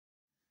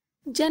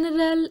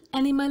General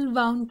animal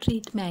wound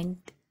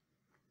treatment.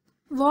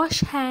 Wash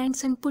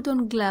hands and put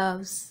on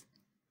gloves.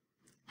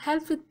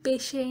 Help with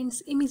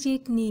patient's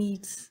immediate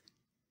needs.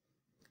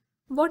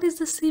 What is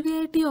the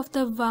severity of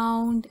the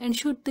wound and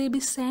should they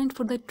be sent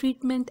for the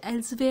treatment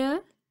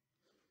elsewhere?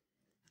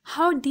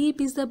 How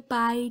deep is the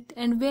bite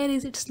and where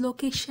is its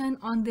location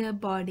on their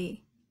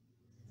body?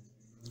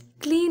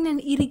 Clean and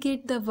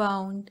irrigate the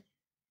wound.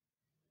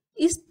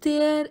 Is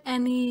there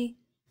any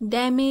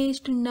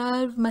damage to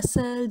nerve,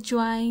 muscle,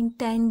 joint,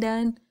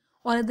 tendon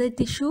or other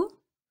tissue?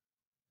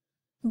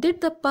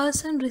 Did the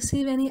person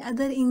receive any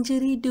other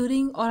injury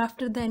during or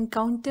after the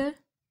encounter?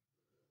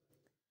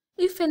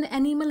 If an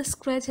animal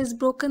scratch has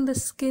broken the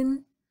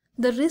skin,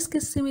 the risk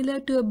is similar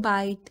to a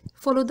bite.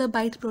 Follow the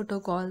bite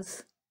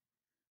protocols.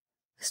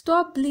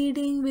 Stop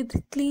bleeding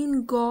with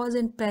clean gauze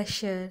and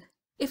pressure.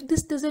 If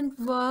this doesn't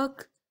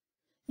work,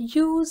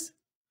 use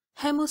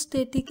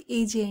hemostatic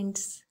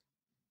agents.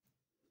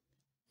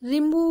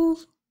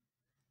 Remove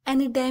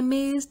any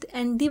damaged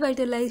and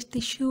devitalized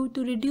tissue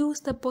to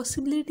reduce the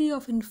possibility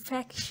of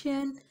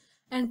infection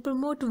and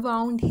promote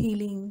wound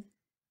healing.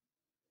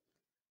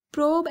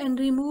 Probe and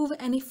remove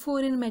any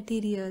foreign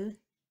material.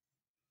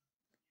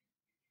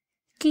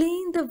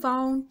 Clean the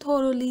wound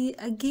thoroughly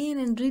again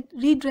and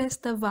redress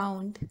the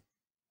wound.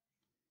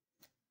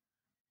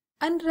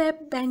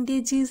 Unwrap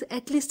bandages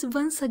at least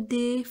once a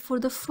day for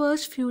the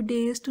first few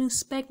days to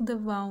inspect the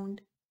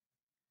wound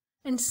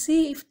and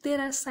see if there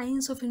are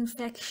signs of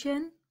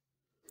infection.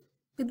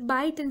 With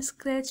bite and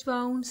scratch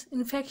wounds,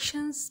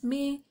 infections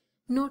may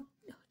not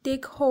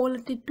take hold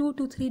until 2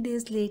 to 3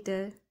 days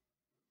later.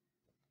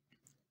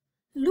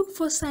 Look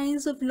for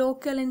signs of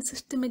local and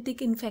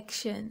systematic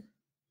infection.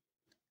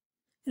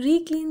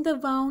 Re-clean the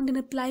wound and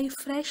apply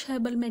fresh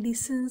herbal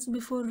medicines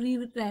before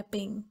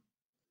re-wrapping.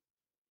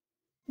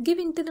 Give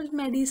internal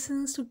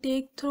medicines to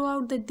take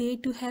throughout the day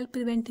to help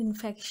prevent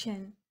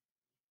infection.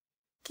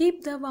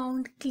 Keep the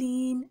wound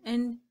clean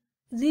and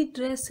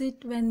redress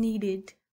it when needed.